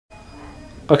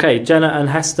Okay, Jenna and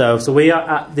Hester, so we are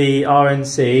at the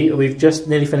RNC. We've just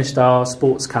nearly finished our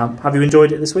sports camp. Have you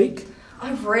enjoyed it this week?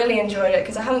 I've really enjoyed it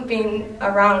because I haven't been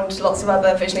around lots of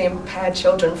other visually impaired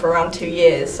children for around 2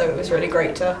 years, so it was really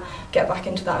great to get back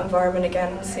into that environment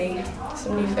again and see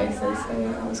some new faces. So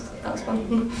yeah, that was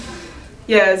fun.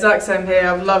 Yeah, exact same here.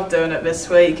 I've loved doing it this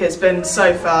week. It's been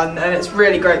so fun, and it's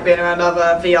really great being around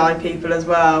other VI people as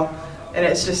well. And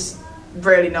it's just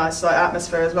really nice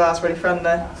atmosphere as well. It's really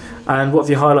friendly. And what have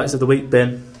your highlights of the week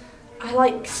been? I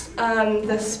liked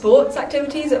the sports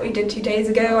activities that we did 2 days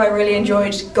ago. I really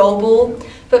enjoyed goalball,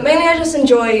 but mainly I just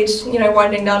enjoyed,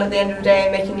 winding down at the end of the day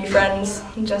and making new friends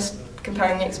and just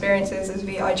comparing the experiences as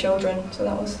VI children. So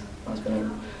that was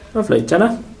brilliant. Lovely.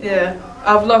 Jenna? Yeah,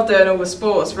 I've loved doing all the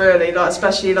sports really,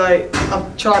 especially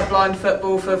I've tried blind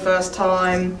football for the first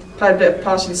time, played a bit of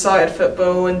partially sighted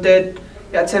football and did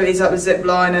activities like the zip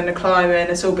line and the climbing.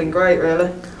 It's all been great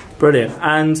really. Brilliant.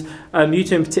 And you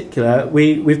two in particular,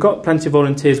 we've got plenty of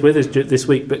volunteers with us this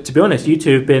week, but to be honest, you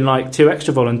two have been like 2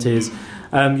 extra volunteers.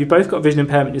 You've both got vision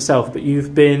impairment yourself, but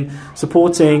you've been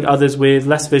supporting others with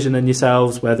less vision than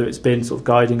yourselves, whether it's been sort of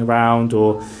guiding around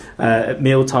or at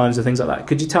meal times and things like that.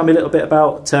 Could you tell me a little bit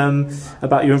about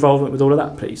your involvement with all of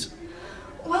that, please?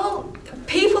 Well,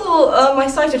 my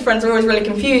sighted friends are always really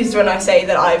confused when I say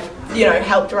that I've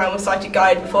helped around with sighted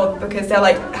guide before, because they're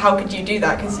like, how could you do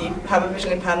that because you have a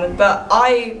vision impairment? But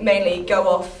I mainly go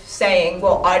off saying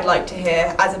what I'd like to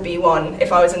hear as a B1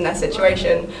 if I was in their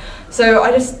situation. So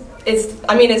it's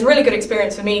a really good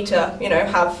experience for me to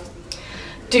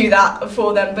do that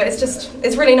for them, but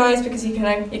it's really nice because you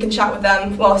can chat with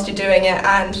them whilst you're doing it,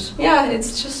 and yeah,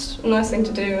 it's just a nice thing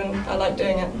to do and I like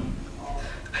doing it.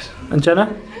 And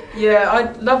Jenna? Yeah,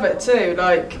 I love it too.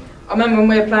 I remember when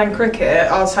we were playing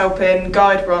cricket, I was helping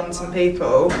guide run some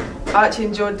people. I actually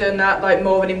enjoyed doing that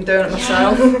more than even doing it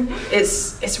myself.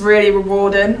 It's really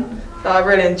rewarding. I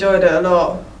really enjoyed it a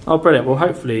lot. Oh, brilliant. Well,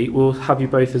 hopefully we'll have you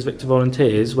both as VICTA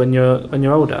volunteers when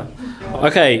you're older.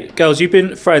 Okay, girls, you've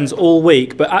been friends all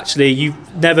week, but actually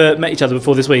you've never met each other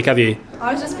before this week, have you?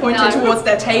 I was just pointing towards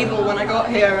their table when I got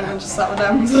here and I just sat with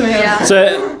them. So,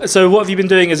 yeah. So what have you been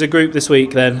doing as a group this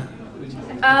week then?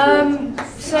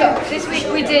 So this week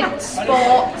we did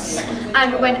sports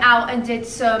and we went out and did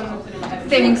some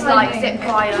things like zip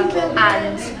wire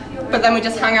but then we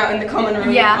just hang out in the common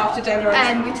room after dinner.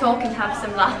 And we talk and have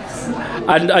some laughs.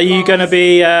 And are you going to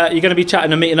be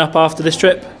chatting and meeting up after this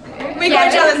trip? We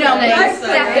got each other's numbers.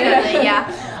 Definitely,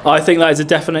 yeah. I think that is a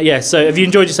definite yes. So have you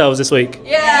enjoyed yourselves this week?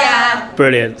 Yeah.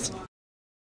 Brilliant.